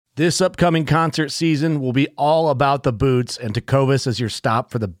This upcoming concert season will be all about the boots, and Tecovas is your stop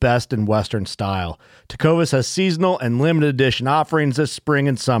for the best in Western style. Tecovas has seasonal and limited edition offerings this spring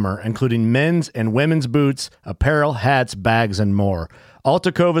and summer, including men's and women's boots, apparel, hats, bags, and more. All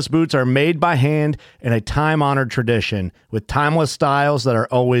Tecovas boots are made by hand in a time-honored tradition with timeless styles that are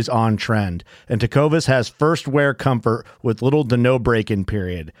always on trend. And Tecovas has first wear comfort with little to no break-in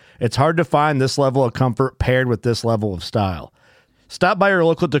period. It's hard to find this level of comfort paired with this level of style. Stop by your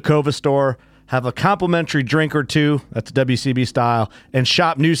local Tecovas store, have a complimentary drink or two, that's WCB style, and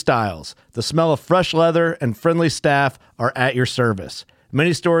shop new styles. The smell of fresh leather and friendly staff are at your service.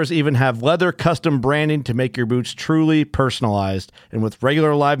 Many stores even have leather custom branding to make your boots truly personalized. And with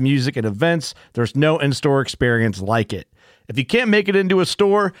regular live music and events, there's no in-store experience like it. If you can't make it into a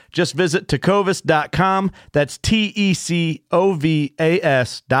store, just visit tecovas.com. That's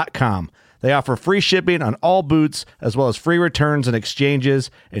TECOVAS.com. They offer free shipping on all boots, as well as free returns and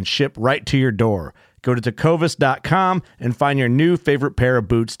exchanges, and ship right to your door. Go to tecovas.com and find your new favorite pair of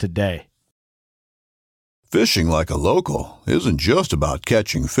boots today. Fishing like a local isn't just about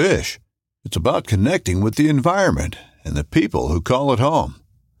catching fish. It's about connecting with the environment and the people who call it home.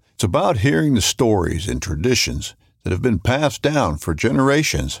 It's about hearing the stories and traditions that have been passed down for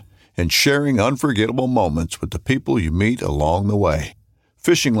generations and sharing unforgettable moments with the people you meet along the way.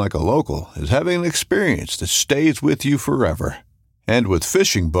 Fishing like a local is having an experience that stays with you forever. And with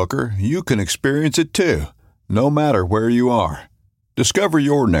Fishing Booker, you can experience it too, no matter where you are. Discover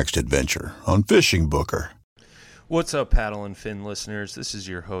your next adventure on Fishing Booker. What's up, Paddle and Fin listeners? This is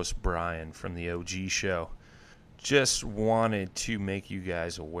your host, Brian, from the OG Show. Just wanted to make you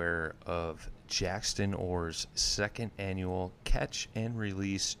guys aware of Jackson Oars' second annual Catch and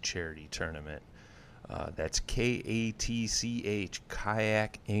Release charity tournament. That's KATCH,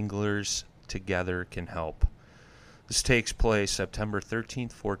 Kayak Anglers Together Can Help. This takes place September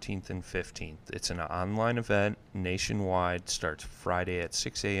 13th, 14th, and 15th. It's an online event nationwide, starts Friday at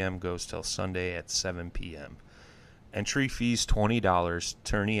 6 a.m., goes till Sunday at 7 p.m. Entry fees $20.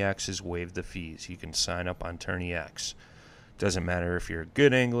 Tourney X has waived the fees. You can sign up on Tourney X. Doesn't matter if you're a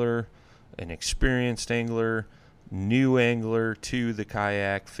good angler, an experienced angler, new angler to the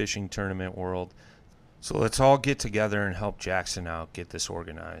kayak fishing tournament world. So let's all get together and help Jackson out, get this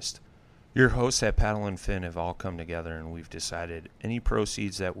organized. Your hosts at Paddle and Fin have all come together, and we've decided any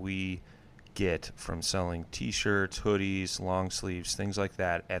proceeds that we get from selling t-shirts, hoodies, long sleeves, things like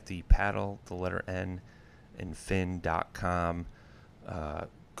that at the paddle, the letter N, and fin.com,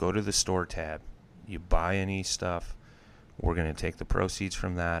 go to the store tab. You buy any stuff, we're going to take the proceeds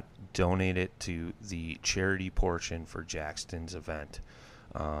from that, donate it to the charity portion for Jackson's event.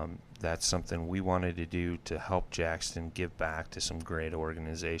 That's something we wanted to do to help Jackson give back to some great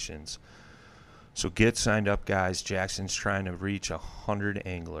organizations. So get signed up, guys. Jackson's trying to reach 100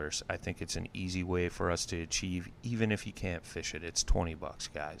 anglers. I think it's an easy way for us to achieve, even if you can't fish it. It's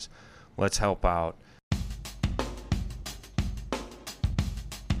 $20, guys. Let's help out.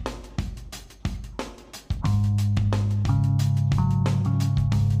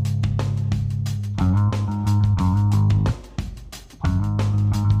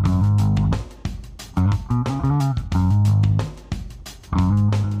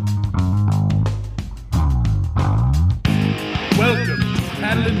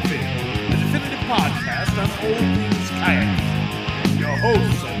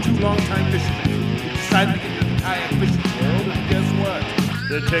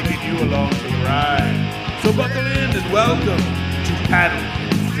 Taking you along for the ride. So buckle in and welcome to Paddle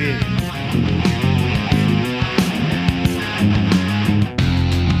and Fin.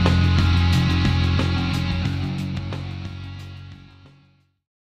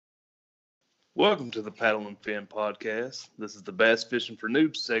 Welcome to the Paddle and Fin podcast. This is the Bass Fishing for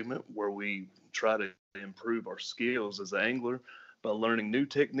Noobs segment where we try to improve our skills as an angler by learning new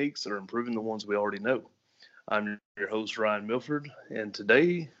techniques or improving the ones we already know. I'm your host, Ryan Milford, and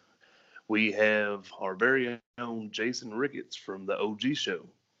today we have our very own Jason Ricketts from the OG Show.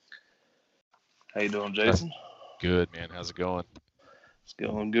 How you doing, Jason? Good, man. How's it going? It's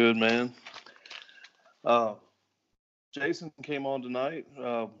going good, man. Jason came on tonight.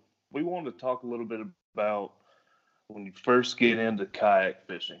 We wanted to talk a little bit about when you first get into kayak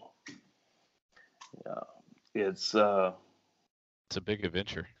fishing. It's a big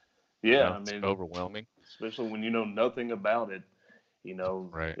adventure. Yeah, it's overwhelming, especially when you know nothing about it.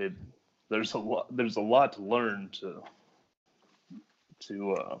 Right. There's a lot to learn to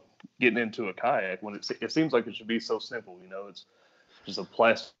getting into a kayak when it seems like it should be so simple. It's just a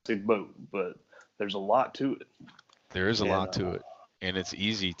plastic boat, but there's a lot to it. There is a lot to it, and it's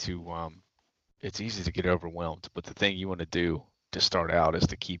easy to get overwhelmed. But the thing you want to do to start out is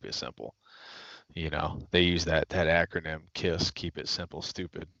to keep it simple. They use that acronym KISS, keep it simple,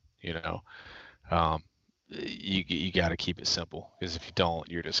 stupid. You know, um, you got to keep it simple, because if you don't,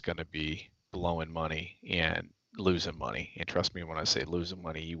 you're just going to be blowing money and losing money. And trust me when I say losing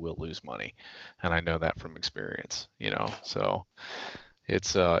money, you will lose money, and I know that from experience. So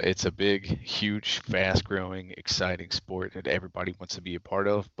it's a big, huge, fast-growing, exciting sport that everybody wants to be a part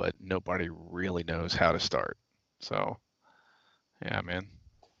of, but nobody really knows how to start. So, yeah, man.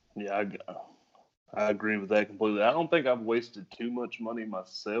 Yeah, I agree with that completely. I don't think I've wasted too much money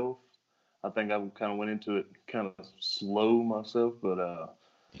myself. I think I kind of went into it kind of slow myself,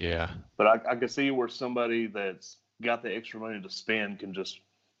 Yeah. But I can see where somebody that's got the extra money to spend can just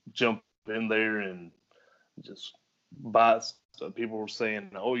jump in there and just buy stuff. People were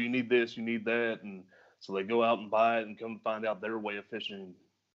saying, "Oh, you need this, you need that," and so they go out and buy it, and come to find out their way of fishing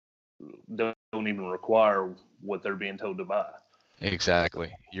don't even require what they're being told to buy.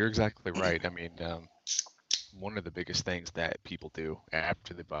 Exactly. You're exactly right. I mean, one of the biggest things that people do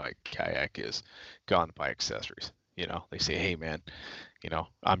after they buy a kayak is go out and buy accessories. They say, hey, man,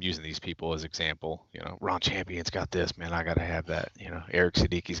 I'm using these people as example. Ron Champion's got this, man, I got to have that. Eric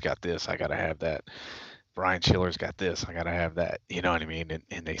Siddiqui's got this, I got to have that. Brian Schiller's got this, I got to have that. You know what I mean?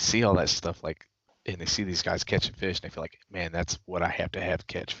 And they see all that stuff, and they see these guys catching fish, and they feel like, man, that's what I have to have to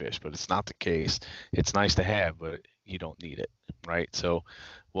catch fish. But it's not the case. It's nice to have, but you don't need it, right? So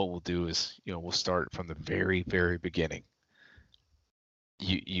what we'll do is, we'll start from the very, very beginning.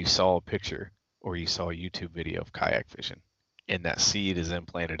 You saw a picture or you saw a YouTube video of kayak fishing, and that seed is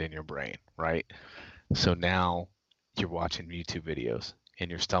implanted in your brain, right? So now you're watching YouTube videos and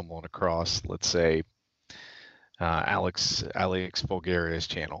you're stumbling across, let's say, Alex Bulgaria's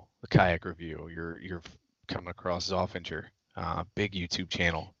channel, the kayak review. You're coming across Zoffinger, big YouTube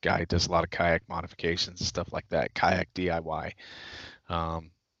channel. Guy does a lot of kayak modifications and stuff like that. Kayak DIY.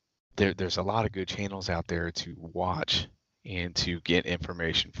 There's a lot of good channels out there to watch and to get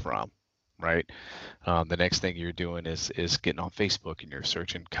information from, right? The next thing you're doing is getting on Facebook, and you're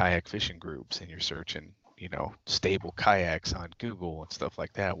searching kayak fishing groups, and you're searching, stable kayaks on Google and stuff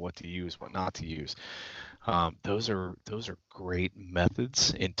like that, what to use, what not to use. Those are great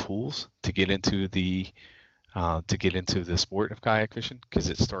methods and tools to get into the sport of kayak fishing, because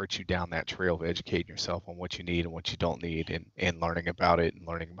it starts you down that trail of educating yourself on what you need and what you don't need, and learning about it, and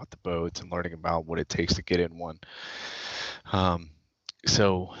learning about the boats, and learning about what it takes to get in one.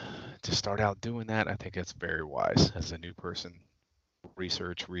 So to start out doing that, I think that's very wise as a new person.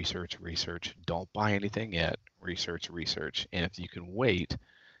 Research. Don't buy anything yet. Research. And if you can wait,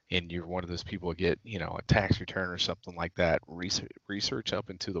 and you're one of those people who get, a tax return or something like that, research up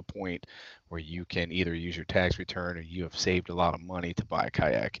into the point where you can either use your tax return, or you have saved a lot of money to buy a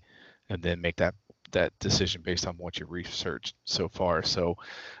kayak, and then make that decision based on what you researched so far. So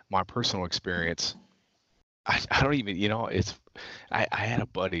my personal experience, I don't even, I had a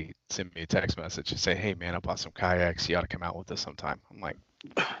buddy send me a text message and say, hey man, I bought some kayaks, you ought to come out with us sometime. I'm like,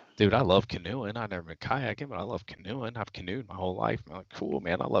 dude, I love canoeing. I've never been kayaking, but I love canoeing. I've canoed my whole life. I'm like, cool,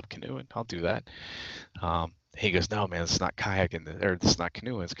 man, I love canoeing. I'll do that. He goes, no, man, it's not kayaking, or it's not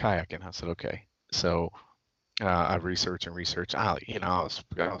canoeing, it's kayaking. I said, okay. So I researched. I was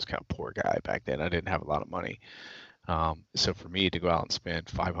kind of a poor guy back then. I didn't have a lot of money. So for me to go out and spend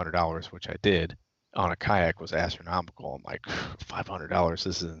 $500, which I did, on a kayak was astronomical. I'm like, $500,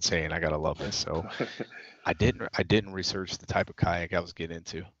 this is insane. I gotta love this. So I didn't research the type of kayak I was getting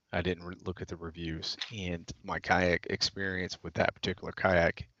into. I didn't look at the reviews, and my kayak experience with that particular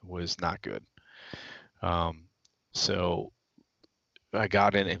kayak was not good. So I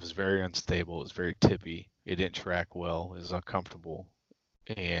got in. It was very unstable. It was very tippy. It didn't track well. It was uncomfortable,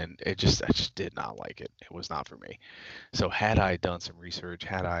 and I just did not like it. It was not for me. So had I done some research,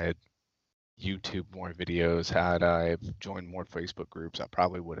 had I YouTube more videos, had I joined more Facebook groups, I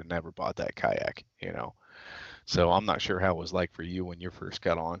probably would have never bought that kayak, So I'm not sure how it was like for you when you first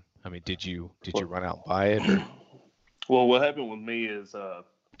got on. I mean, did you run out and buy it? Or? Well, what happened with me is, I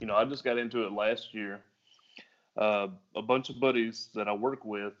just got into it last year. A bunch of buddies that I work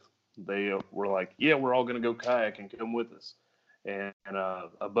with, they were like, yeah, we're all going to go kayaking, come with us. And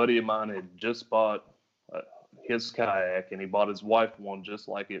a buddy of mine had just bought his kayak, and he bought his wife one just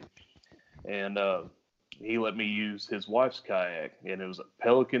like it. And he let me use his wife's kayak, and it was a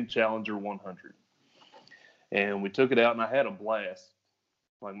Pelican Challenger 100. And we took it out, and I had a blast.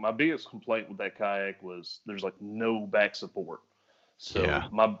 Like, my biggest complaint with that kayak was there's like no back support. So yeah.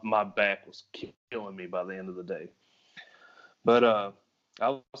 my back was killing me by the end of the day. But I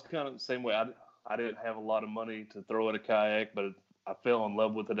was kind of the same way. I didn't have a lot of money to throw at a kayak, but I fell in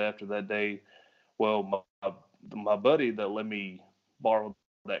love with it after that day. Well, my buddy that let me borrow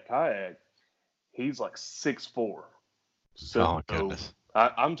that kayak, he's like 6'4". So Oh, goodness.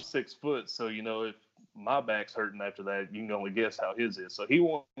 I'm 6 foot. So, if my back's hurting after that, you can only guess how his is. So he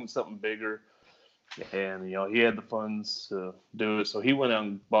wanted something bigger, and, he had the funds to do it. So he went out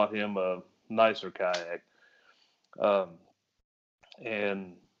and bought him a nicer kayak.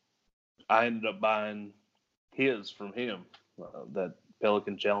 And I ended up buying his from him, that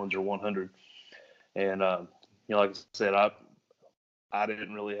Pelican Challenger 100. And, like I said, I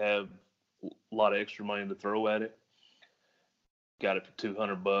didn't really have a lot of extra money to throw at it. Got it for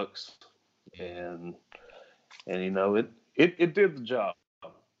 $200, and it did the job.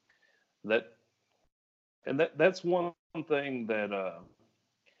 That's one thing that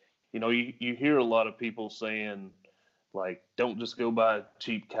you hear a lot of people saying, like, don't just go buy a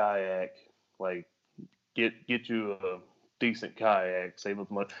cheap kayak, like get you a decent kayak, save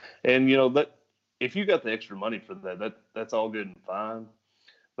up money, and that if you got the extra money for that's all good and fine.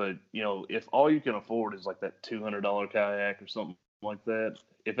 But if all you can afford is like that $200 kayak or something like that,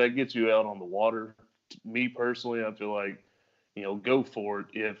 if that gets you out on the water, me personally, I feel like go for it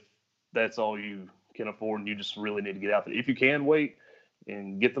if that's all you can afford and you just really need to get out there. If you can wait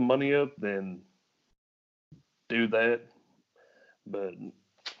and get the money up, then do that. But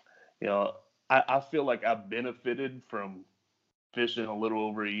I feel like I benefited from fishing a little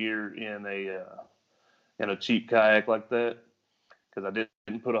over a year in a cheap kayak like that, because I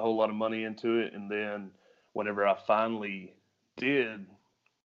didn't put a whole lot of money into it. And then whenever I finally did,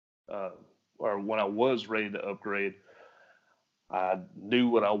 or when I was ready to upgrade, I knew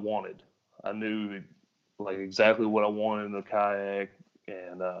what I wanted. I knew like exactly what I wanted in the kayak,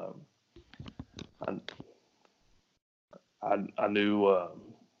 and I knew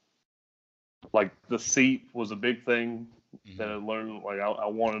like the seat was a big thing that I learned. Like I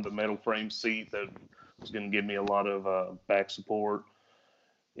wanted a metal frame seat that was going to give me a lot of back support.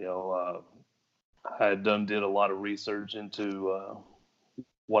 I had did a lot of research into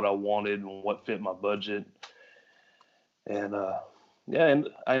what I wanted and what fit my budget, and and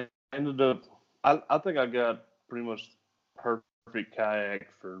I ended up. I think I got pretty much perfect kayak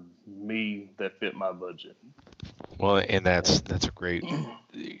for me that fit my budget. Well, and that's a great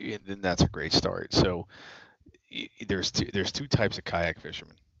start. So there's two types of kayak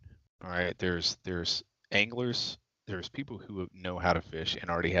fishermen. All right, there's anglers, there's people who know how to fish and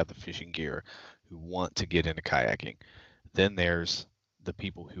already have the fishing gear who want to get into kayaking. Then there's the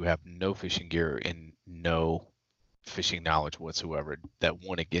people who have no fishing gear and no fishing knowledge whatsoever that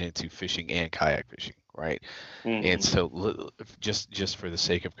want to get into fishing and kayak fishing, right? Mm-hmm. And so just for the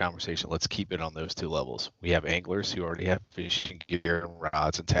sake of conversation, let's keep it on those two levels. We have anglers who already have fishing gear and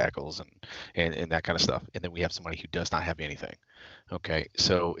rods and tackles and that kind of stuff. And then we have somebody who does not have anything. Okay,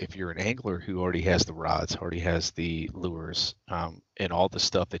 so if you're an angler who already has the rods, already has the lures, and all the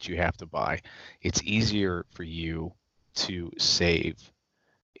stuff that you have to buy, it's easier for you to save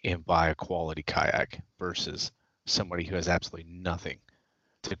and buy a quality kayak versus somebody who has absolutely nothing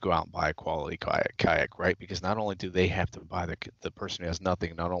to go out and buy a quality kayak, right? Because not only do they have to buy the person who has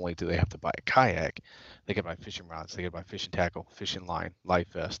nothing, not only do they have to buy a kayak, they can buy fishing rods, they can buy fishing tackle, fishing line, life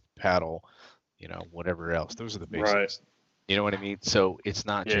vest, paddle, whatever else. Those are the basics. Right. You know what I mean? So it's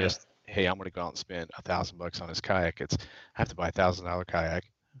not just, hey, I'm going to go out and spend $1,000 on this kayak. It's I have to buy $1,000 kayak,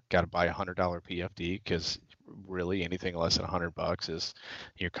 got to buy $100 PFD, because really anything less than $100 is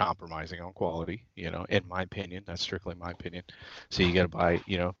you're compromising on quality. In my opinion, that's strictly my opinion. So you got to buy,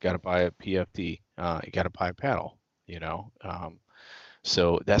 a PFD. You got to buy a paddle.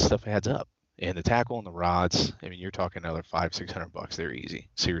 So that stuff adds up. And the tackle and the rods, I mean, you're talking another $500-$600. They're easy.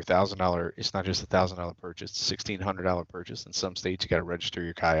 So your $1,000, it's not just a $1,000 purchase, it's $1,600 purchase. In some states, you got to register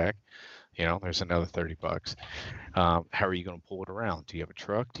your kayak. There's another $30. How are you going to pull it around? Do you have a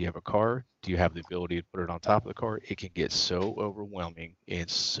truck? Do you have a car? Do you have the ability to put it on top of the car? It can get so overwhelming and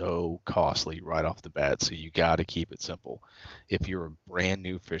so costly right off the bat. So you got to keep it simple. If you're a brand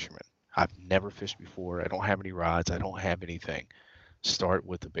new fisherman, I've never fished before, I don't have any rods, I don't have anything. Start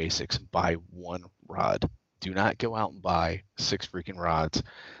with the basics. Buy one rod. Do not go out and buy 6 freaking rods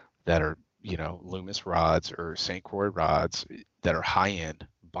that are, Loomis rods or St. Croix rods that are high end.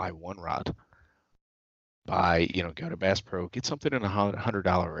 Buy one rod. Go to Bass Pro, get something in the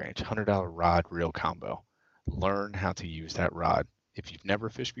 $100 range, $100 rod reel combo. Learn how to use that rod. If you've never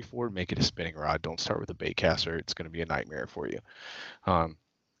fished before, make it a spinning rod. Don't start with a bait caster. It's going to be a nightmare for you. Go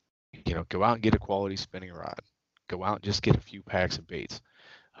out and get a quality spinning rod. Go out and just get a few packs of baits.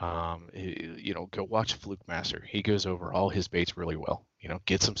 Go watch Fluke Master. He goes over all his baits really well.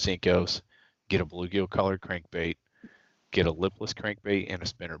 Get some Senkos, get a bluegill colored crankbait, get a lipless crankbait and a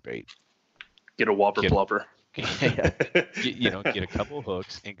spinner bait. Get a whopper flopper. Get a couple of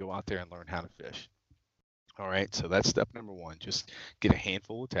hooks and go out there and learn how to fish. All right, so that's step number one. Just get a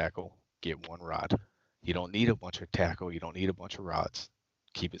handful of tackle, get one rod. You don't need a bunch of tackle, you don't need a bunch of rods.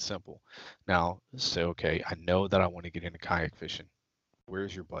 Keep it simple. Now, so okay, I know that I want to get into kayak fishing.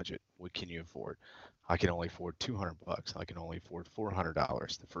 Where's your budget? What can you afford? I can only afford $200. I can only afford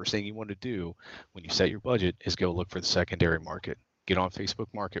 $400. The first thing you want to do when you set your budget is go look for the secondary market. Get on Facebook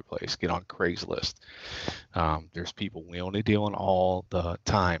Marketplace. Get on Craigslist. There's people wheeling and dealing all the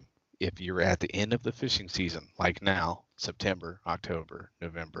time. If you're at the end of the fishing season, like now, September, October,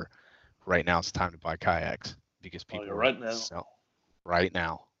 November, right now it's time to buy kayaks because people are right now. Right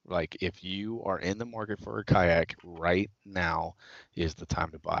now. Like if you are in the market for a kayak, right now is the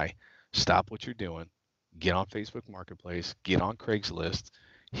time to buy. Stop what you're doing. Get on Facebook Marketplace. Get on Craigslist.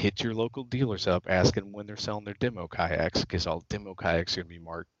 Hit your local dealers up, ask them when they're selling their demo kayaks, because all demo kayaks are going to be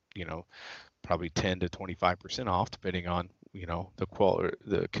marked, probably 10 to 25% off, depending on, the quality,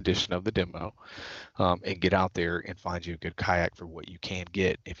 the condition of the demo, and get out there and find you a good kayak for what you can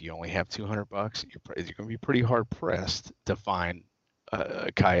get. If you only have $200, you're going to be pretty hard pressed to find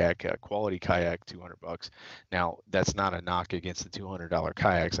a quality kayak, $200. Now, that's not a knock against the $200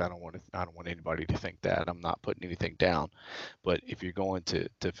 kayaks. I don't want anybody to think that. I'm not putting anything down. But if you're going to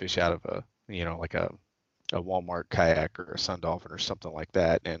fish out of a, like a Walmart kayak or a Sun Dolphin or something like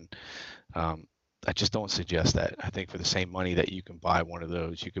that, and I just don't suggest that. I think for the same money that you can buy one of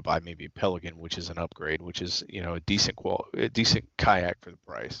those, you could buy maybe a Pelican, which is an upgrade, which is, a decent kayak for the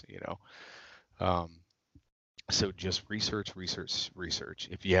price, So just research.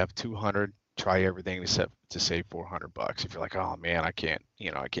 If you have 200, try everything except to save $400. If you're like, oh man, I can't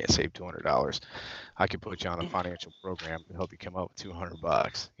save $200. I can put you on a financial program to help you come up with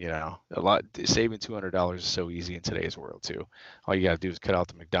 $200. Saving $200 is so easy in today's world too. All you got to do is cut out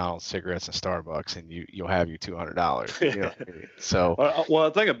the McDonald's, cigarettes, and Starbucks, and you'll have your $200. So, well,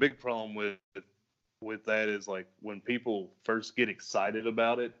 I think a big problem with that is like when people first get excited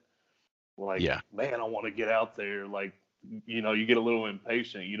about it. Like, man, I want to get out there. Like, you get a little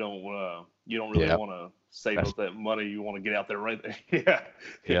impatient. You don't really want to save up that money. You want to get out there right there.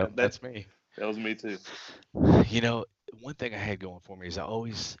 Yeah. That's me. That was me too. One thing I had going for me is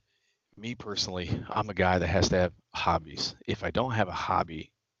me personally, I'm a guy that has to have hobbies. If I don't have a hobby,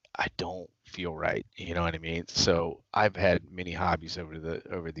 I don't feel right. You know what I mean? So I've had many hobbies over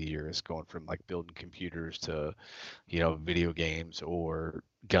the years, going from like building computers to, video games or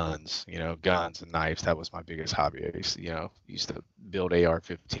guns. Guns and knives. That was my biggest hobby. I used to build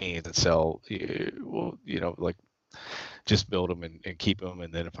AR-15s and sell. Like just build them and keep them,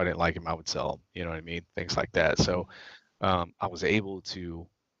 and then if I didn't like them, I would sell them. You know what I mean? Things like that. So I was able to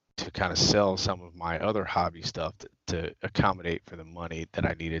kind of sell some of my other hobby stuff to accommodate for the money that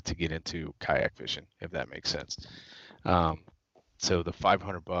I needed to get into kayak fishing, if that makes sense. So the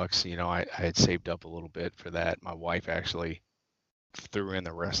 $500, I had saved up a little bit for that. My wife actually threw in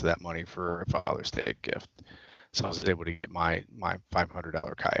the rest of that money for a Father's Day gift. So I was able to get my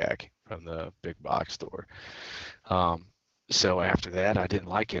 $500 kayak from the big box store. So after that, I didn't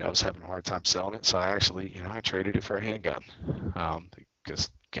like it. I was having a hard time selling it. So I actually, I traded it for a handgun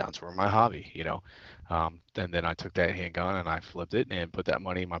because guns were my hobby, and then I took that handgun and I flipped it and put that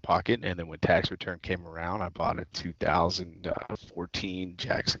money in my pocket. And then when tax return came around, I bought a 2014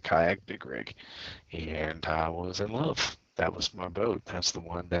 Jackson Kayak Big Rig, and I was in love. That was my boat. That's the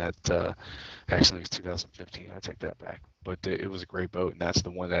one that actually it was 2015. I take that back, but it was a great boat, and that's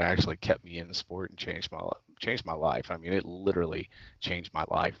the one that actually kept me in the sport and changed my life. I mean, it literally changed my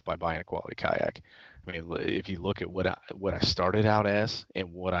life by buying a quality kayak. I mean, if you look at what I started out as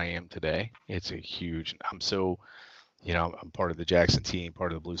and what I am today, it's a huge. I'm so, I'm part of the Jackson team,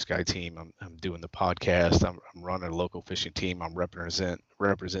 part of the Blue Sky team. I'm doing the podcast. I'm running a local fishing team. I'm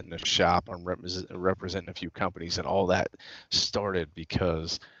representing the shop. I'm representing a few companies, and all that started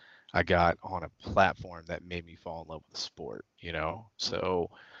because I got on a platform that made me fall in love with the sport.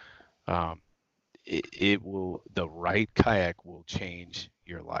 So the right kayak will change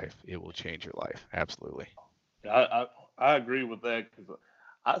your life. It will change your life. Absolutely. I agree with that, because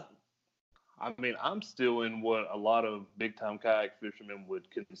I mean, I'm still in what a lot of big time kayak fishermen would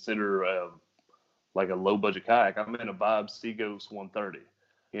consider like a low budget kayak. I'm in a Vibe Seaghost 130.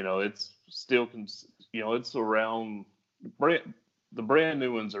 It's still, it's around the brand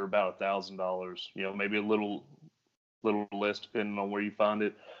new ones are about $1,000. Maybe a little less depending on where you find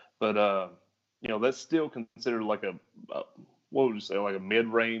it, but that's still considered like what would you say, like a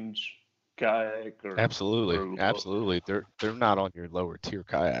mid-range kayak? Absolutely. They're not on your lower tier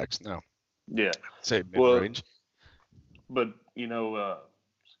kayaks, no. Yeah. Say mid-range. But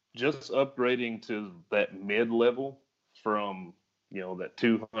just upgrading to that mid-level from, that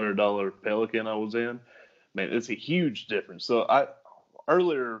 $200 Pelican I was in, man, it's a huge difference. So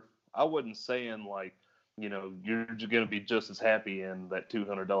earlier I wasn't saying like, you're just going to be just as happy in that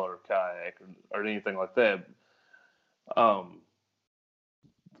 $200 kayak or anything like that.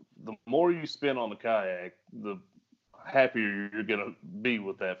 The more you spend on the kayak, the happier you're going to be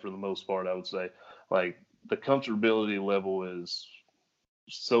with that for the most part, I would say. Like the comfortability level is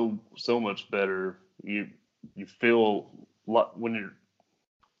so much better. You feel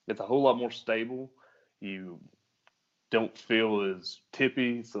it's a whole lot more stable. You don't feel as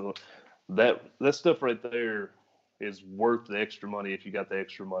tippy. So that stuff right there is worth the extra money if you got the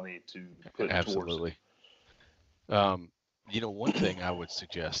extra money to put Absolutely. One thing I would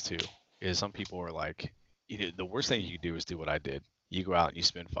suggest too is some people are like, the worst thing you can do is do what I did. You go out and you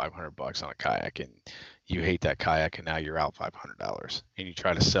spend $500 on a kayak and you hate that kayak and now you're out $500 and you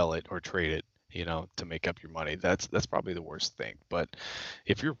try to sell it or trade it, to make up your money. That's probably the worst thing. But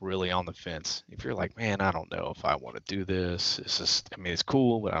if you're really on the fence, if you're like, man, I don't know if I want to do this. It's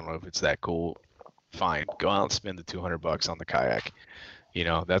cool, but I don't know if it's that cool. Fine, go out and spend the $200 on the kayak.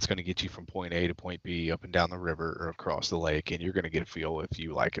 That's going to get you from point A to point B, up and down the river or across the lake, and you're going to get a feel if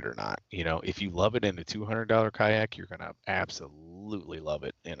you like it or not. If you love it in a $200 kayak, you're going to absolutely love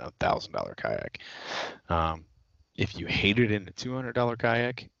it in a $1,000 kayak. If you hate it in a $200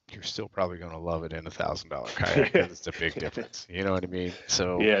 kayak, you're still probably going to love it in a $1,000 kayak because it's a big difference. You know what I mean?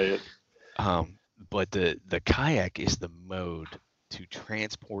 So yeah. But the kayak is the mode to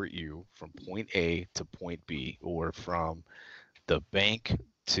transport you from point A to point B, or from the bank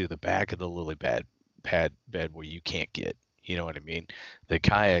to the back of the lily pad bed where you can't get. You know what I mean? The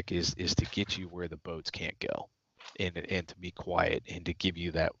kayak is to get you where the boats can't go, and to be quiet and to give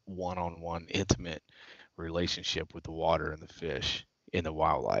you that one-on-one intimate relationship with the water and the fish and the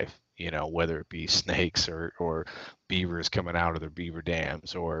wildlife. Whether it be snakes or beavers coming out of their beaver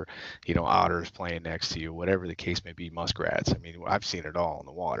dams, or otters playing next to you, whatever the case may be, muskrats. I've seen it all in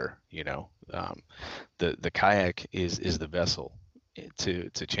the water. The kayak is the vessel to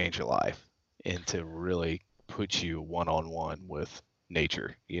change your life and to really put you one-on-one with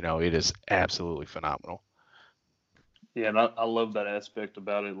nature. It is absolutely phenomenal. Yeah, and I love that aspect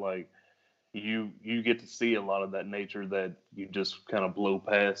about it. Like you get to see a lot of that nature that you just kind of blow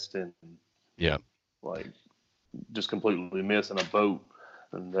past and like just completely miss in a boat.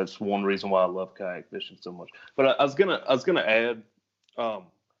 And that's one reason why I love kayak fishing so much. But I was gonna add,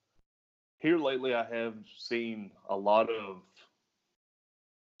 here lately I have seen a lot of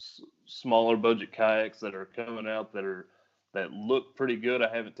smaller budget kayaks that are coming out that look pretty good.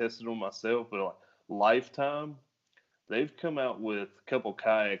 I haven't tested them myself, but like Lifetime, they've come out with a couple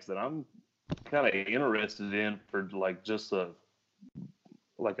kayaks that I'm kind of interested in for like just a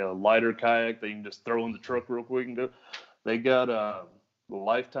lighter kayak that you can just throw in the truck real quick and go. They got a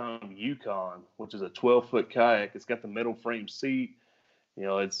Lifetime Yukon, which is a 12-foot kayak. It's got the metal frame seat.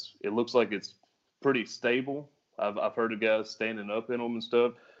 It looks like it's pretty stable. I've heard of guys standing up in them and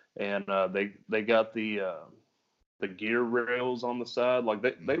stuff, and they got the gear rails on the side. Like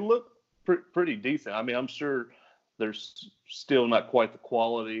they look pretty decent. I'm sure they're still not quite the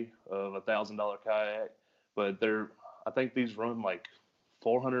quality of a $1,000 kayak, but I think these run like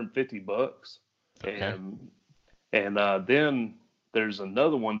 $450. Okay. And then there's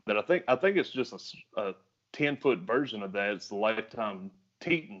another one that I think it's just a 10-foot version of that. It's the Lifetime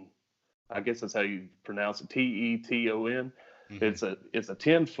Teton. I guess that's how you pronounce it, Teton. Mm-hmm. It's a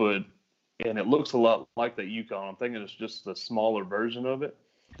 10-foot, and it looks a lot like that Yukon. I'm thinking it's just a smaller version of it.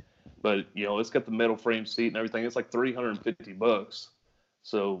 But, it's got the metal frame seat and everything. It's like $350.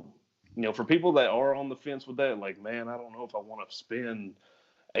 So, for people that are on the fence with that, like, man, I don't know if I want to spend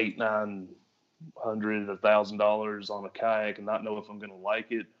 $800, $900, $1,000 on a kayak and not know if I'm going to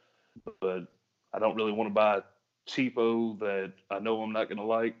like it. But I don't really want to buy a cheapo that I know I'm not going to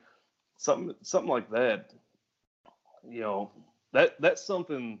like. Something like that. That's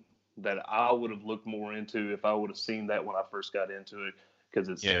something that I would have looked more into if I would have seen that when I first got into it, because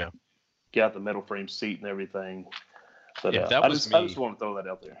it's got the metal frame seat and everything. But I just want to throw that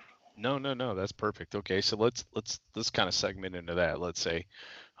out there. No, that's perfect. Okay, so let's kind of segment into that. Let's say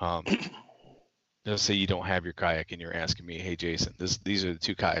you don't have your kayak and you're asking me, hey Jason, these are the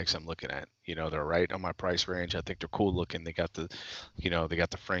two kayaks I'm looking at. They're right on my price range. I think they're cool looking. They got the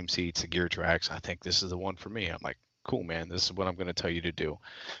frame seats, the gear tracks. I think this is the one for me. I'm like, cool, man. This is what I'm going to tell you to do.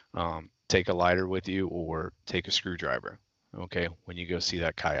 Take a lighter with you or take a screwdriver. Okay, when you go see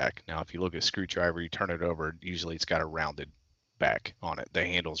that kayak. Now, if you look at a screwdriver, you turn it over, usually it's got a rounded back on it. The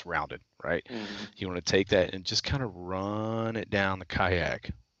handle's rounded, right? Mm-hmm. You want to take that and just kind of run it down the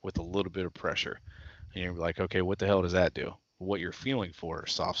kayak with a little bit of pressure. And you're like, okay, what the hell does that do? What you're feeling for are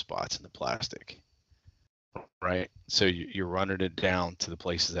soft spots in the plastic, right? So you're running it down to the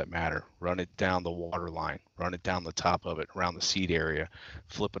places that matter. Run it down the water line, run it down the top of it, around the seat area,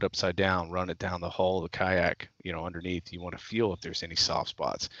 flip it upside down, run it down the hull of the kayak, underneath. You want to feel if there's any soft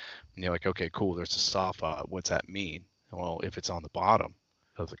spots. And you're like, okay, cool, there's a soft spot. What's that mean? Well, if it's on the bottom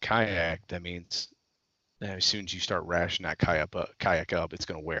of the kayak, that means that as soon as you start rashing that kayak up, it's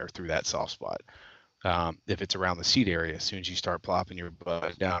going to wear through that soft spot. If it's around the seat area, as soon as you start plopping your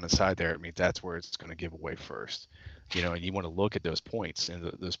butt down inside there, it means that's where it's going to give away first. And you want to look at those points and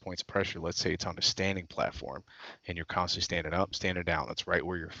those points of pressure. Let's say it's on a standing platform and you're constantly standing up, standing down. That's right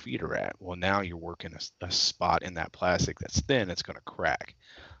where your feet are at. Well, now you're working a spot in that plastic that's thin. It's going to crack.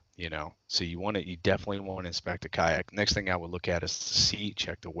 So you definitely want to inspect the kayak. Next thing I would look at is the seat,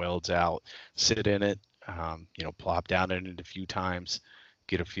 check the welds out, sit in it, plop down in it a few times,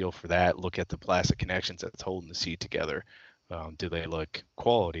 get a feel for that. Look at the plastic connections that's holding the seat together. Do they look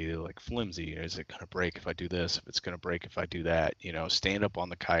quality? Do they look flimsy? Is it going to break if I do this? If it's going to break if I do that? Stand up on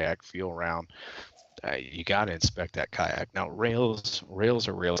the kayak, feel around. You got to inspect that kayak. Now, rails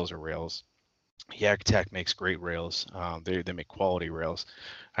are rails. Yak Attack makes great rails. They make quality rails.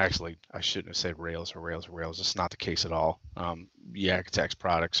 Actually, I shouldn't have said rails. It's not the case at all. Yak Attack's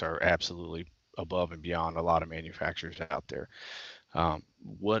products are absolutely above and beyond a lot of manufacturers out there.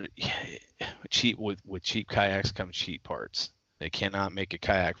 With cheap kayaks come cheap parts. They cannot make a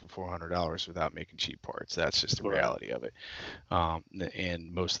kayak for $400 without making cheap parts. That's just the reality of it.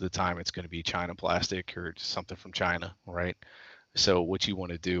 And most of the time, it's going to be China plastic or something from China, right? So what you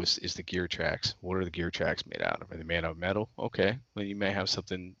want to do is the gear tracks. What are the gear tracks made out of? Are they made out of metal? Okay, well, you may have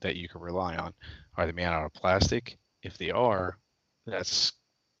something that you can rely on. Are they made out of plastic? If they are, that's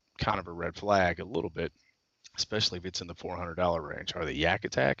kind of a red flag a little bit, especially if it's in the $400 range. Are they Yak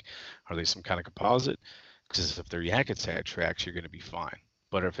Attack? Are they some kind of composite? Because if they're Yak Attack tracks, you're going to be fine.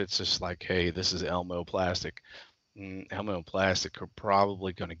 But if it's just like, hey, this is Elmo plastic, Elmo plastic are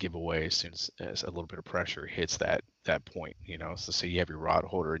probably going to give away as soon as a little bit of pressure hits that point. So say you have your rod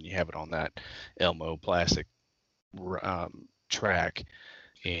holder and you have it on that Elmo plastic track,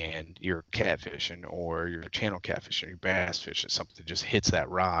 and you're catfishing or you're channel catfishing or you're bass fishing, something that just hits that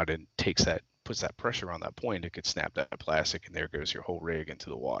rod and puts that pressure on that point, it could snap that plastic, and there goes your whole rig into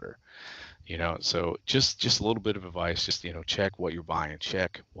the water. So just a little bit of advice, just check what you're buying,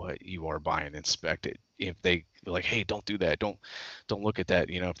 check what you are buying, inspect it. If they like, hey, don't do that, don't look at that,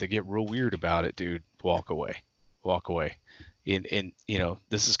 if they get real weird about it, dude, walk away. And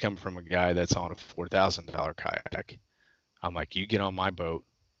this is coming from a guy that's on a $4,000 kayak. I'm like, you get on my boat,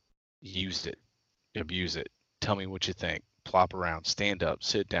 use it, abuse it, tell me what you think. Plop around, stand up,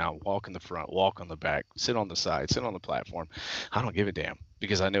 sit down, walk in the front, walk on the back, sit on the side, sit on the platform. I don't give a damn,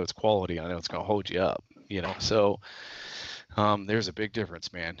 because I know it's quality. I know it's going to hold you up, So there's a big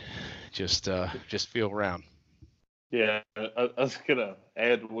difference, man. Just feel around. Yeah, I was going to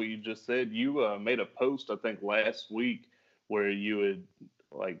add to what you just said. You made a post, I think, last week where you would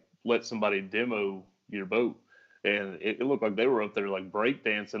let somebody demo your boat. And it looked like they were up there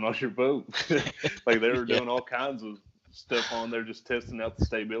breakdancing on your boat. They were doing all kinds of stuff on there, just testing out the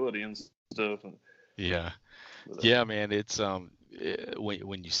stability and stuff. Yeah, man. It's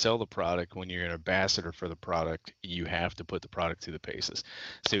when you sell the product, when you're an ambassador for the product, you have to put the product through the paces.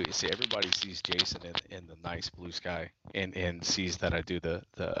 So you see, everybody sees Jason in the nice blue sky and sees that I do the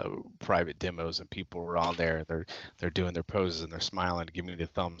private demos, and people are on there, they're doing their poses and they're smiling, giving me the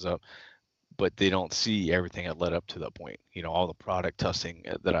thumbs up. But they don't see everything that led up to that point. All the product testing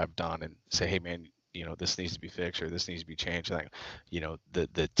that I've done, and say, hey man, this needs to be fixed or this needs to be changed.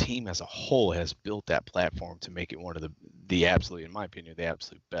 The team as a whole has built that platform to make it one of the absolute, in my opinion, the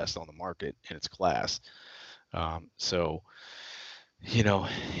absolute best on the market in its class. So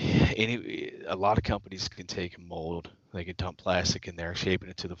a lot of companies can take a mold, they can dump plastic in there, shaping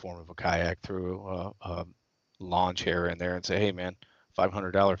it to the form of a kayak, through a lawn chair in there, and say, hey man,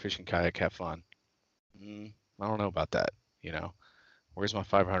 $500 fishing kayak, have fun. I don't know about that. Where's my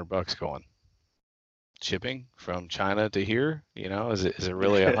 $500 going? Shipping from China to here? Is it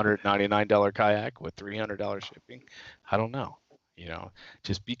really a $199 kayak with $300 shipping? I don't know.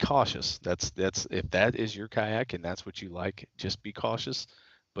 Just be cautious. That's if that is your kayak and that's what you like, just be cautious.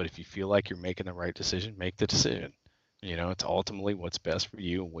 But if you feel like you're making the right decision, make the decision. It's ultimately what's best for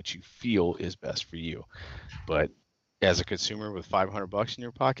you and what you feel is best for you. But as a consumer with $500 in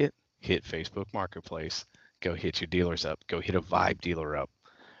your pocket, hit Facebook Marketplace, go hit your dealers up, go hit a Vibe dealer up,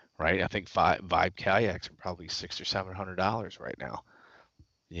 right? I think Vibe kayaks are probably $600 or $700 right now.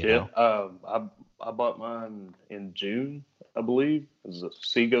 I bought mine in June, I believe. It's a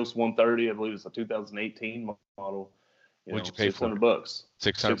Seaghost 130. I believe it's a 2018 model. What'd you pay for it? $600.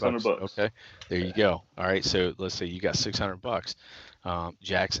 600 bucks. Okay, there you go. All right, so let's say you got 600 bucks.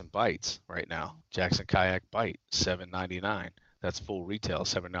 Jackson Bites right now. Jackson Kayak Bite, $7.99. That's full retail,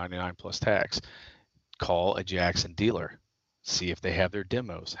 $7.99 plus tax. Call a Jackson dealer. See if they have their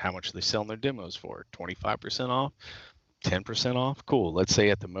demos. How much are they selling their demos for? 25% off? 10% off? Cool. Let's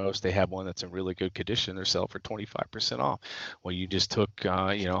say at the most they have one that's in really good condition. They're selling for 25% off. Well, you just took,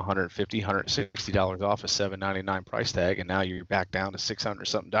 $150, $160 off a $7.99 price tag, and now you're back down to $600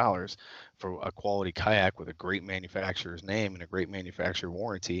 something for a quality kayak with a great manufacturer's name and a great manufacturer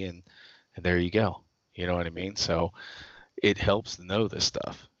warranty, and there you go. You know what I mean? So it helps to know this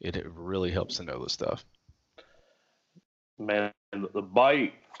stuff. It really helps to know this stuff. Man, the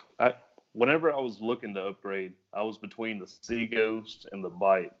Bite, whenever I was looking to upgrade, I was between the Seaghost and the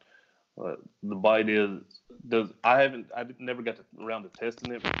Bite. The Bite I never got around to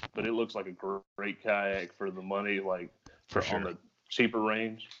testing it, but it looks like a great kayak for the money, for sure, on the cheaper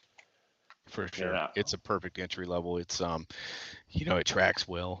range. For sure. Yeah. It's a perfect entry level. It's it tracks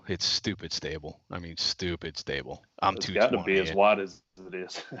well. It's stupid stable. I mean, stupid stable. It's got to be as wide as it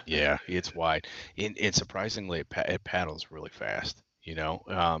is. Yeah, it's wide. And surprisingly, it paddles really fast.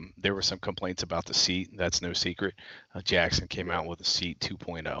 There were some complaints about the seat. That's no secret. Jackson came out with a seat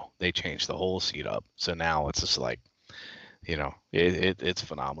 2.0. They changed the whole seat up. So now it's just like, it's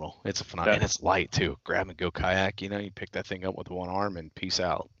phenomenal. It's phenomenal. And it's light too. Grab and go kayak. You pick that thing up with one arm and peace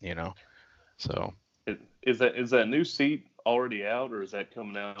out. So is that new seat already out, or is that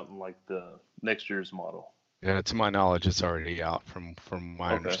coming out in like the next year's model? Yeah, to my knowledge, it's already out from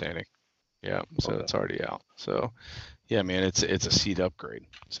my understanding. Yeah, so it's already out. So yeah, man, it's a seat upgrade.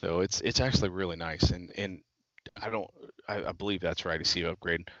 So it's actually really nice, and I believe that's right, a seat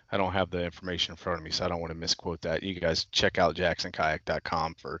upgrade. I don't have the information in front of me, so I don't want to misquote that. You guys check out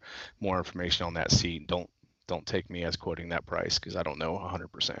jacksonkayak.com for more information on that seat. Don't take me as quoting that price because I don't know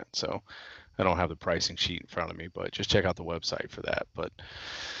 100%. So I don't have the pricing sheet in front of me, but just check out the website for that. But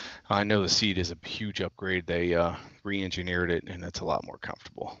I know the seat is a huge upgrade. They re-engineered it, and it's a lot more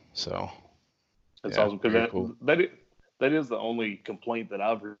comfortable. So that's awesome, because cool. That is the only complaint that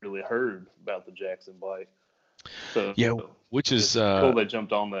I've really heard about the Jackson Bite. So yeah, which is cool they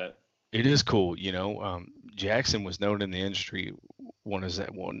jumped on that. It is cool. Jackson was known in the industry, one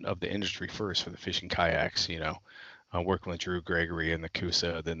of the industry first for the fishing kayaks, working with Drew Gregory and the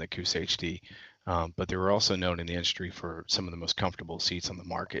Coosa, then the Coosa HD. But they were also known in the industry for some of the most comfortable seats on the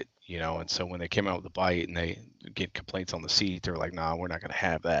market, and so when they came out with the Bite and they get complaints on the seat, they're like, nah, we're not going to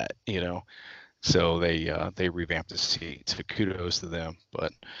have that, so they revamped the seats. So kudos to them.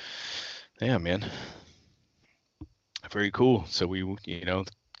 But yeah, man, very cool. So we,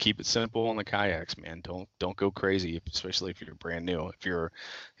 keep it simple on the kayaks, man. Don't go crazy, especially if you're brand new. If you're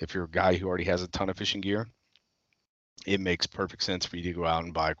a guy who already has a ton of fishing gear, it makes perfect sense for you to go out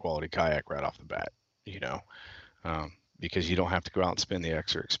and buy a quality kayak right off the bat, because you don't have to go out and spend the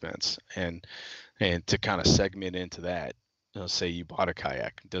extra expense. And to kind of segment into that, say you bought a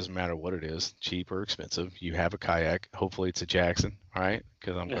kayak, it doesn't matter what it is, cheap or expensive, you have a kayak. Hopefully it's a Jackson, all right?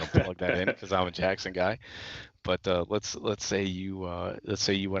 Because I'm going to plug that in because I'm a Jackson guy. But let's say you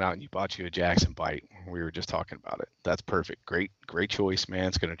went out and you bought you a Jackson Bite. We were just talking about it. That's perfect. Great choice, man.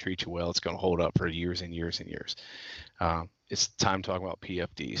 It's going to treat you well. It's going to hold up for years and years and years. It's time talking about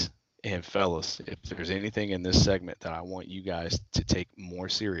PFDs. And fellas, if there's anything in this segment that I want you guys to take more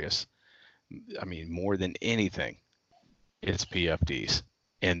serious, I mean more than anything, it's PFDs.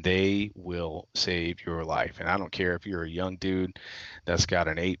 And they will save your life. And I don't care if you're a young dude that's got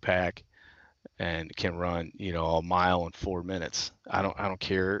an 8-pack and can run, a mile in 4 minutes. I don't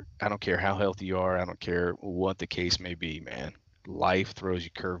care. I don't care how healthy you are. I don't care what the case may be, man. Life throws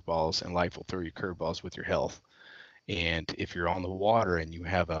you curveballs, and life will throw you curveballs with your health. And if you're on the water and you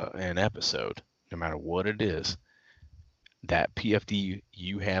have an episode, no matter what it is, that PFD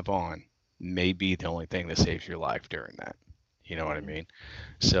you have on may be the only thing that saves your life during that. You know what I mean?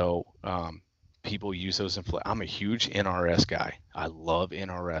 So, people use those. I'm a huge NRS guy. I love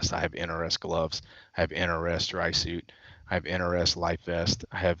NRS. I have NRS gloves. I have NRS dry suit. I have NRS life vest.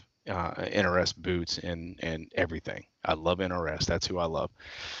 I have NRS boots and everything. I love NRS. That's who I love.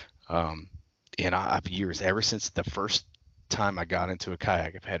 And I've years, ever since the first time I got into a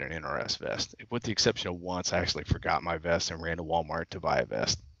kayak, I've had an NRS vest. With the exception of once, I actually forgot my vest and ran to Walmart to buy a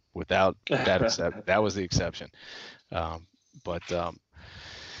vest. Without that, that was the exception.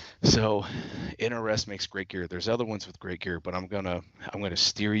 So NRS makes great gear. There's other ones with great gear, but I'm gonna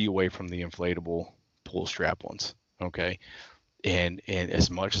steer you away from the inflatable pull strap ones. Okay. And as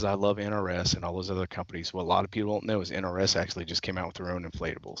much as I love NRS and all those other companies, what a lot of people don't know is NRS actually just came out with their own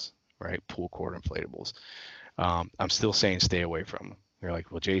inflatables, right? Pool cord inflatables. I'm still saying stay away from them. You're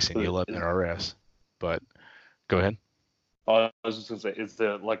like, well, Jason, you love NRS, but go ahead. I was just gonna say, is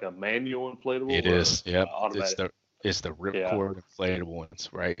there like a manual inflatable? It is, yep. Automatic? It's the ripcord inflatable ones,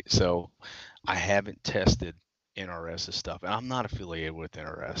 right? So I haven't tested NRS's stuff, and I'm not affiliated with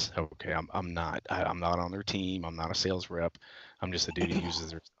NRS. Okay, I'm not. I'm not on their team. I'm not a sales rep. I'm just a dude who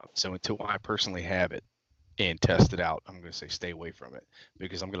uses their stuff. So until I personally have it and test it out, I'm going to say stay away from it,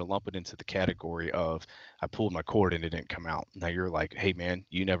 because I'm going to lump it into the category of I pulled my cord and it didn't come out. Now you're like, hey man,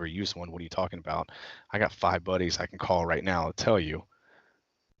 you never used one. What are you talking about? I got 5 buddies I can call right now to tell you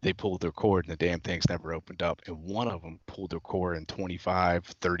they pulled their cord and the damn thing's never opened up. And one of them pulled their cord in 25,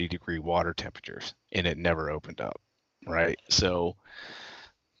 30 degree water temperatures and it never opened up. Right. So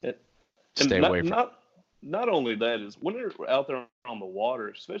stay away from it. Not only that, is when you're out there on the water,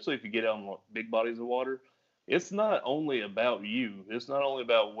 especially if you get out on big bodies of water, it's not only about you. It's not only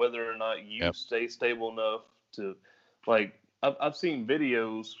about whether or not you stay stable enough to, like, I've seen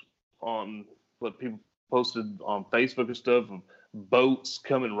videos on what people posted on Facebook and stuff of boats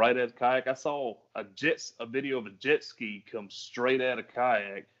coming right at a kayak. I saw a video of a jet ski come straight at a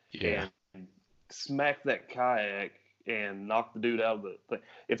kayak and smack that kayak and knock the dude out of the thing.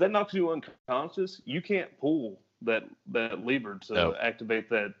 If that knocks you unconscious, you can't pull that lever to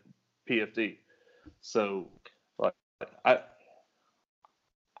activate that PFD. So, like,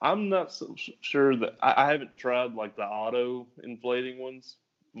 I'm not so sure that I haven't tried like the auto inflating ones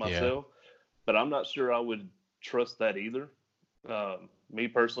myself, but I'm not sure I would trust that either. Me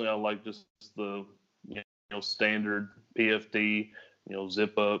personally, I like just the standard PFD,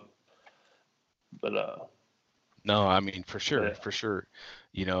 zip up. But no, I mean for sure.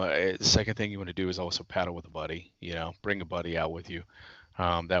 The second thing you want to do is also paddle with a buddy. Bring a buddy out with you.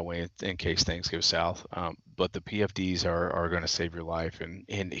 That way, in case things go south. But the PFDs are going to save your life, and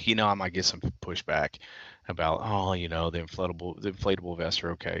I might get some pushback about the inflatable vests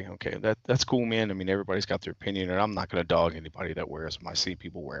are okay. That's cool, man. I mean, everybody's got their opinion, and I'm not going to dog anybody that wears them. I see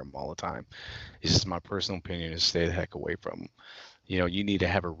people wear them all the time. It's just my personal opinion is stay the heck away from them. You need to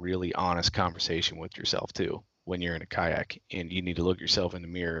have a really honest conversation with yourself too when you're in a kayak, and you need to look yourself in the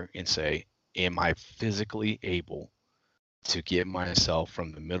mirror and say, am I physically able to get myself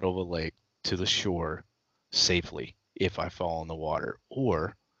from the middle of a lake to the shore safely if I fall in the water?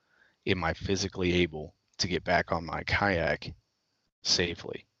 Or am I physically able to get back on my kayak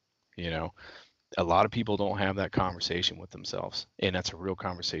safely? A lot of people don't have that conversation with themselves, and that's a real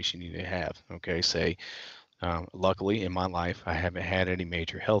conversation you need to have. Okay, say, luckily in my life, I haven't had any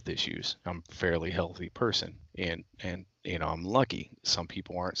major health issues. I'm a fairly healthy person, and I'm lucky. Some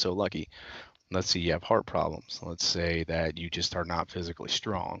people aren't so lucky. Let's say you have heart problems. Let's say that you just are not physically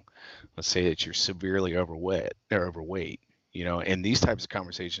strong. Let's say that you're severely overweight, and these types of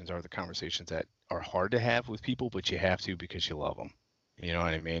conversations are the conversations that are hard to have with people, but you have to because you love them. You know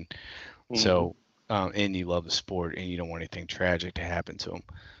what I mean? Mm-hmm. So, and you love the sport and you don't want anything tragic to happen to them.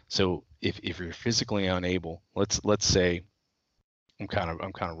 So if you're physically unable, let's say, I'm kind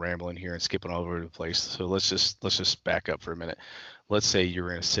of rambling here and skipping all over the place. So let's just back up for a minute. Let's say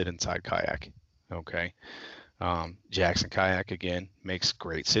you're in a sit inside kayak. Okay. Jackson Kayak, again, makes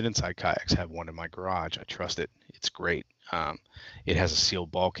great sit inside kayaks. Have one in my garage. I trust it. It's great. It has a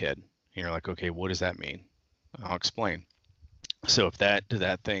sealed bulkhead. And you're like, okay, what does that mean? I'll explain. So if that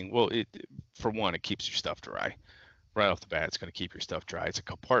thing, well, for one, it keeps your stuff dry. Right off the bat, it's going to keep your stuff dry. It's a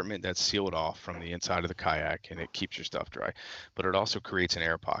compartment that's sealed off from the inside of the kayak, and it keeps your stuff dry. But it also creates an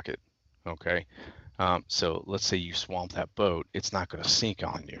air pocket. Okay. So let's say you swamp that boat, it's not going to sink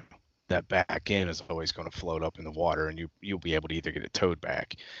on you. That back end is always going to float up in the water, and you'll be able to either get it towed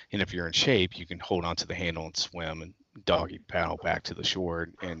back. And if you're in shape, you can hold onto the handle and swim and doggy paddle back to the shore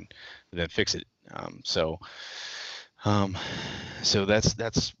and then fix it. So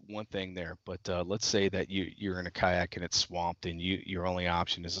that's one thing there. But let's say that you're in a kayak and it's swamped, and your only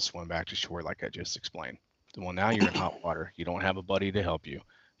option is to swim back to shore, like I just explained. Well, now you're in hot water. You don't have a buddy to help you.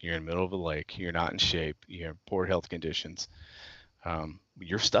 You're in the middle of a lake. You're not in shape. You have poor health conditions.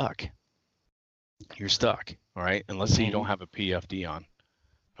 You're stuck. You're stuck. All right. And let's say you don't have a PFD on.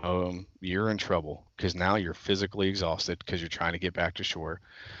 You're in trouble because now you're physically exhausted because you're trying to get back to shore.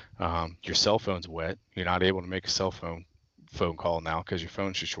 Your cell phone's wet. You're not able to make a cell phone call now because your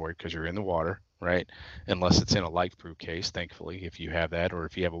phone's short because you're in the water, right? Unless it's in a life-proof case, thankfully, if you have that, or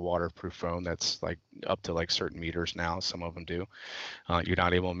if you have a waterproof phone that's like up to like certain meters now, some of them do. You're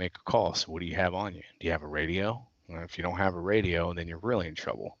not able to make a call. So what do you have on you? Do you have a radio? If you don't have a radio, then you're really in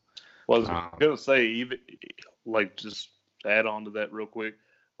trouble. Well, I was going to say, even like just add on to that real quick,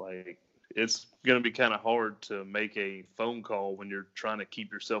 like it's going to be kind of hard to make a phone call when you're trying to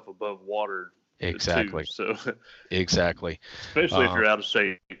keep yourself above water Exactly. too. So Exactly. especially if you're out of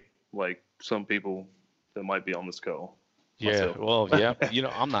shape, like some people that might be on this call. Yeah, Myself. well, yeah,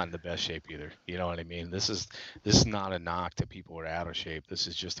 I'm not in the best shape either. You know what I mean? This is not a knock to people who are out of shape. This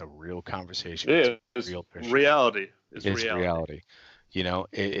is just a real conversation Yeah, with it's real fishermen. reality. It's It's reality. reality.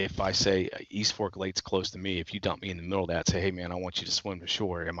 If I say East Fork Lake's close to me, if you dump me in the middle of that, say, hey man, I want you to swim to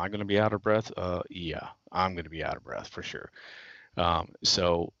shore. Am I going to be out of breath? Yeah, I'm going to be out of breath for sure. A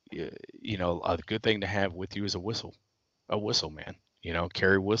good thing to have with you is a whistle, man.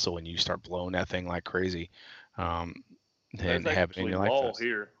 Carry a whistle and you start blowing that thing like crazy. And That's have it in actually your life law vest.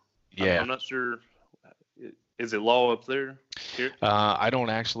 here. Yeah. I'm not sure. Is it law up there? Here? I don't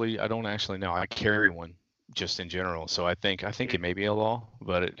actually know. I carry one just in general, so I think it may be a law,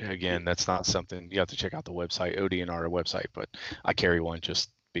 but again, that's not something you have to check out the website, ODNR website. But I carry one just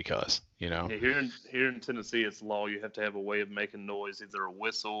because, Yeah, here in Tennessee, it's law. You have to have a way of making noise, either a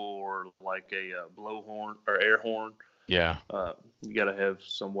whistle or like a blowhorn or air horn. Yeah. You got to have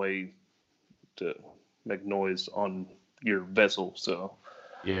some way to make noise on your vessel. So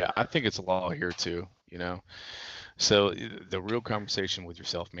Yeah, I think it's a law here too. So the real conversation with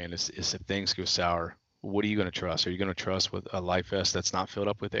yourself, man, is if things go sour, what are you going to trust? Are you going to trust with a life vest that's not filled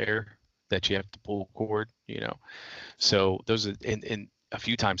up with air that you have to pull cord? So those are, and a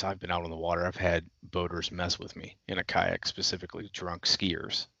few times I've been out on the water, I've had boaters mess with me in a kayak, specifically drunk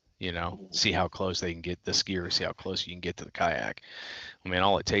skiers. See how close they can get the skier, see how close you can get to the kayak. I mean,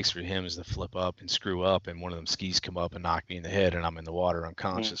 all it takes for him is to flip up and screw up, and one of them skis come up and knock me in the head, and I'm in the water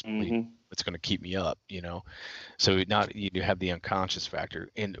unconscious. It's going to keep me up, So you have the unconscious factor.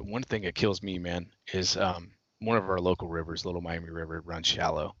 And one thing that kills me, man, is one of our local rivers, Little Miami River, runs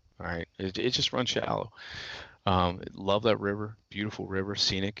shallow. All right, it just runs shallow. Love that river, beautiful river,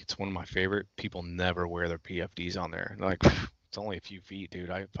 scenic. It's one of my favorite. People never wear their PFDs on there. Like, it's only a few feet, dude.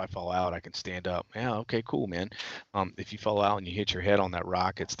 If I fall out, I can stand up. Yeah, okay, cool, man. If you fall out and you hit your head on that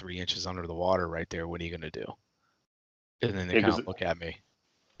rock, it's 3 inches under the water right there. What are you gonna do? And then they kind of look at me.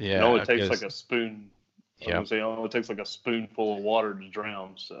 Yeah, it only takes like a spoon. Yeah, it only takes like a spoonful of water to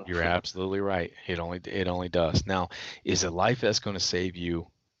drown. So you're absolutely right. It only does. Now, is a life vest going to save you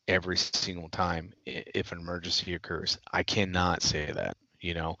every single time if an emergency occurs? I cannot say that,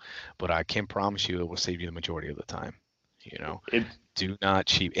 but I can promise you it will save you the majority of the time. Do not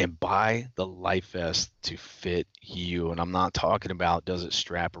cheap and buy the life vest to fit you. And I'm not talking about does it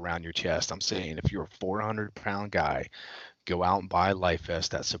strap around your chest. I'm saying if you're a 400-pound guy, go out and buy a life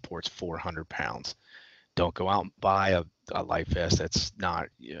vest that supports 400 pounds. Don't go out and buy a life vest that's not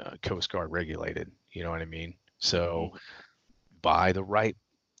Coast Guard regulated. You know what I mean? So buy the right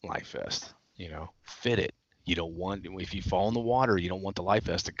life vest, fit it. You don't want, if you fall in the water, you don't want the life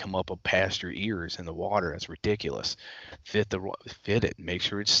vest to come up past your ears in the water. That's ridiculous. Fit it. Make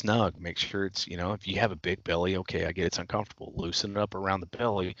sure it's snug. Make sure it's, if you have a big belly, okay, I get it's uncomfortable. Loosen it up around the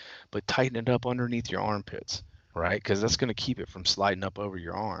belly, but tighten it up underneath your armpits, right? Because that's going to keep it from sliding up over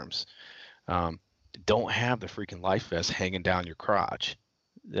your arms. Don't have the freaking life vest hanging down your crotch.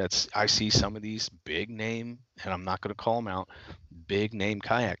 I see some of these big name, and I'm not going to call them out, big name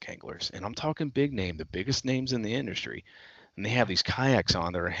kayak anglers, and I'm talking big name, the biggest names in the industry, and they have these kayaks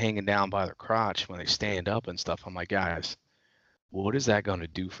on that are hanging down by their crotch when they stand up and stuff. I'm like, guys, what is that going to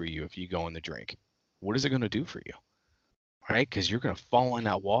do for you if you go in the drink? What is it going to do for you? Right? Because you're going to fall in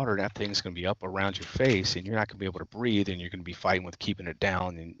that water, that thing's going to be up around your face, and you're not going to be able to breathe, and you're going to be fighting with keeping it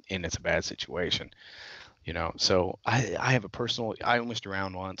down, and it's a bad situation. So I almost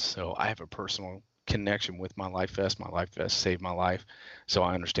drowned once, so I have a personal connection with my life vest. My life vest saved my life, so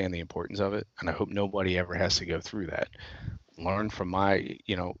I understand the importance of it, and I hope nobody ever has to go through that. Learn from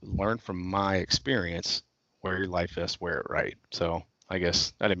my experience. Wear your life vest, wear it right. So I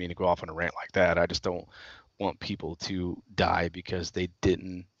guess I didn't mean to go off on a rant like that. I just don't want people to die because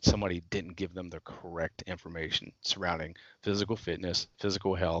somebody didn't give them the correct information surrounding physical fitness,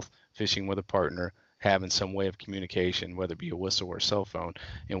 physical health, fishing with a partner, having some way of communication, whether it be a whistle or a cell phone,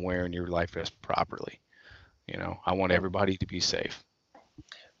 and wearing your life vest properly. I want everybody to be safe.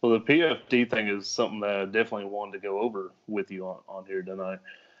 Well, the PFD thing is something that I definitely wanted to go over with you on here tonight.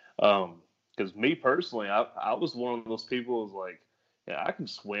 Because me personally, I was one of those people who was like, yeah, I can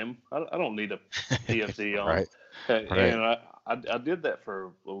swim. I don't need a PFD on. Right. And I did that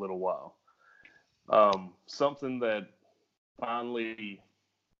for a little while. Something that finally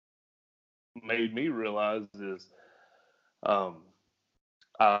made me realize is I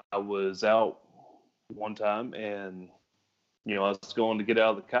was out one time and I was going to get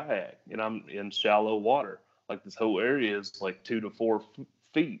out of the kayak and I'm in shallow water. like this whole area is like 2 to 4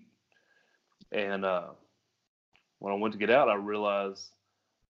 feet. And when I went to get out, I realized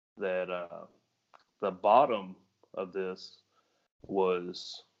that the bottom of this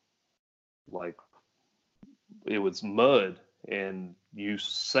was like, it was mud, and you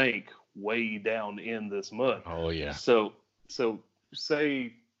sank way down in this mud. Oh yeah. So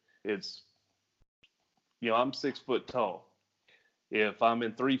say it's, I'm 6 foot tall. If I'm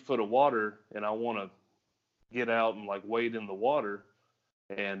in 3 foot of water and I want to get out and like wade in the water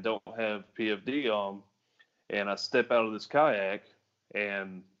and don't have PFD on, and I step out of this kayak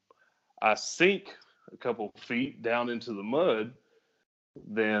and I sink a couple feet down into the mud,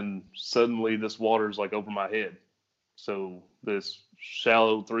 then suddenly this water is like over my head. So this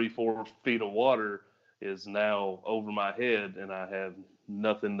shallow 3-4 feet of water is now over my head, and I have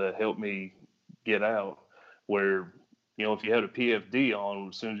nothing to help me get out. Where, if you had a PFD on,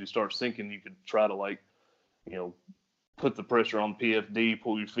 as soon as you start sinking, you could try to like, put the pressure on the PFD,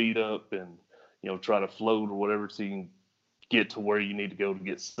 pull your feet up, and, try to float or whatever so you can get to where you need to go to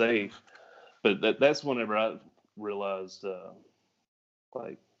get safe. But that's whenever I realized, I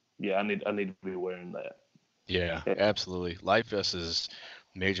need to be wearing that. Yeah, absolutely. Life vest is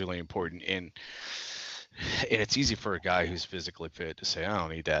majorly important, and it's easy for a guy who's physically fit to say, I don't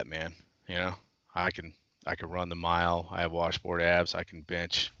need that, man. I can run the mile. I have washboard abs. I can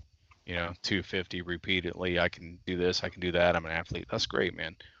bench, 250 repeatedly. I can do this. I can do that. I'm an athlete. That's great,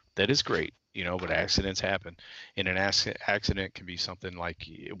 man. That is great, but accidents happen. And an accident can be something like,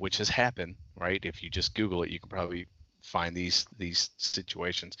 which has happened, right? If you just Google it, you can probably find these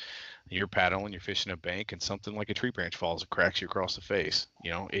situations. You're paddling, you're fishing a bank, and something like a tree branch falls and cracks you across the face.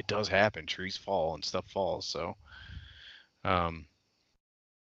 It does happen. Trees fall and stuff falls. So, yeah,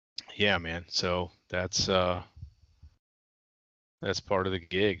 man. So that's part of the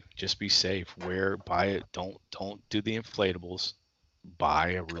gig. Just be safe. Buy it. Don't do the inflatables.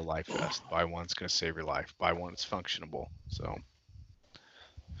 Buy a real life vest. Buy one that's going to save your life. Buy one that's functionable. So,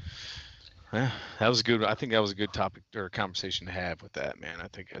 yeah, that was good. I think that was a good topic or conversation to have with that, man. I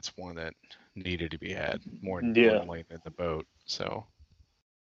think that's one that needed to be had more importantly than the boat. So,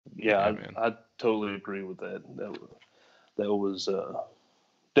 yeah, I totally agree with that. That was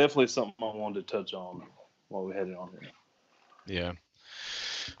definitely something I wanted to touch on while we had it on here. Yeah.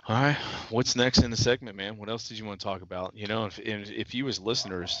 All right. What's next in the segment, man? What else did you want to talk about? If you as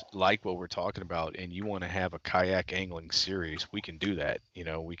listeners like what we're talking about and you want to have a kayak angling series, we can do that.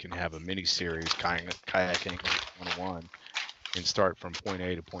 We can have a mini series, kayak angling 101, and start from point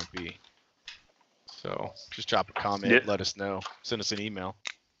A to point B. So just drop a comment, let us know, send us an email.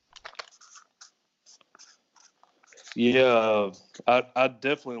 Yeah, I'd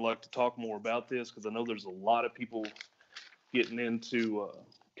definitely like to talk more about this because I know there's a lot of people getting into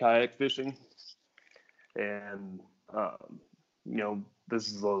kayak fishing, and this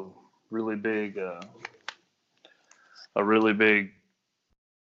is a really big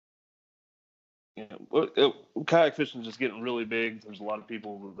kayak fishing is just getting really big. There's a lot of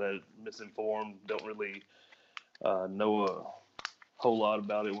people that are misinformed, don't really know a whole lot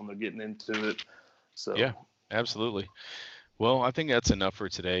about it when they're getting into it. So yeah, absolutely. Well, I think that's enough for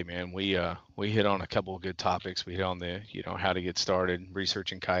today, man. We hit on a couple of good topics. We hit on the, how to get started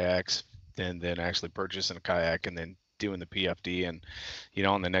researching kayaks, then actually purchasing a kayak, and then doing the PFD. And,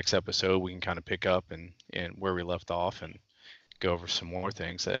 on the next episode, we can kind of pick up and where we left off and go over some more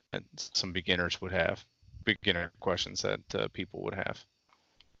things that some beginners would have, beginner questions that people would have.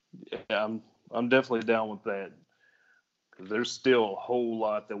 Yeah, I'm definitely down with that, because there's still a whole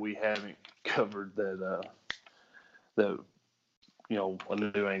lot that we haven't covered that a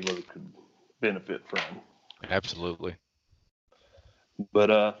new angler could benefit from. Absolutely.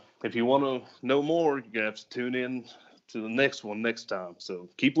 But if you want to know more, you're gonna have to tune in to the next one next time. So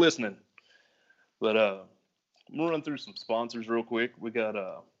keep listening. But I'm gonna run through some sponsors real quick. We got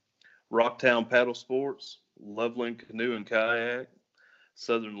Rocktown Paddle Sports, Loveland Canoe and Kayak,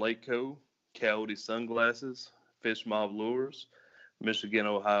 Southern Lake Co., Coyote Sunglasses, Fish Mob Lures, Michigan,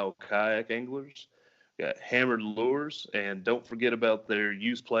 Ohio Kayak Anglers. Got Hammered Lures, and don't forget about their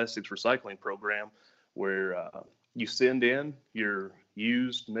used plastics recycling program, where you send in your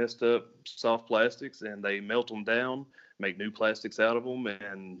used, messed up soft plastics, and they melt them down, make new plastics out of them,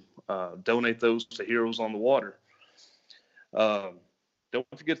 and donate those to Heroes on the Water. Don't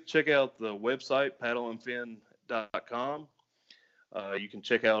forget to check out the website, paddleandfin.com. You can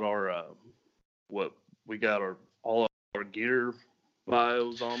check out our what we got, all our gear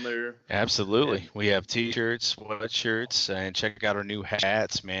bios on there. Absolutely. We have t-shirts, sweatshirts, and check out our new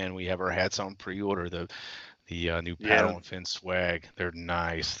hats, man. We have our hats on pre-order, the new Paddle and Fin swag. They're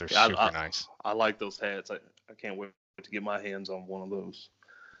nice. They're super nice. I like those hats. I I can't wait to get my hands on one of those.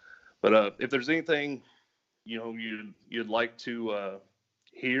 But if there's anything you'd like to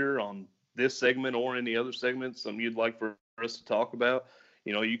hear on this segment or any other segments, something you'd like for us to talk about,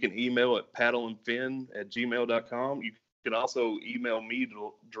 you can email at paddleandfin@gmail.com. You can also email me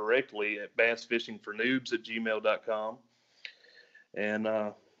directly at bassfishingfornoobs@gmail.com. And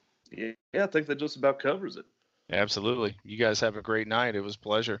yeah, I think that just about covers it. Absolutely. You guys have a great night. It was a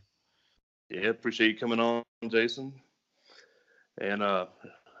pleasure. Yeah, appreciate you coming on, Jason. And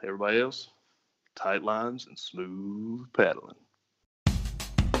everybody else, tight lines and smooth paddling.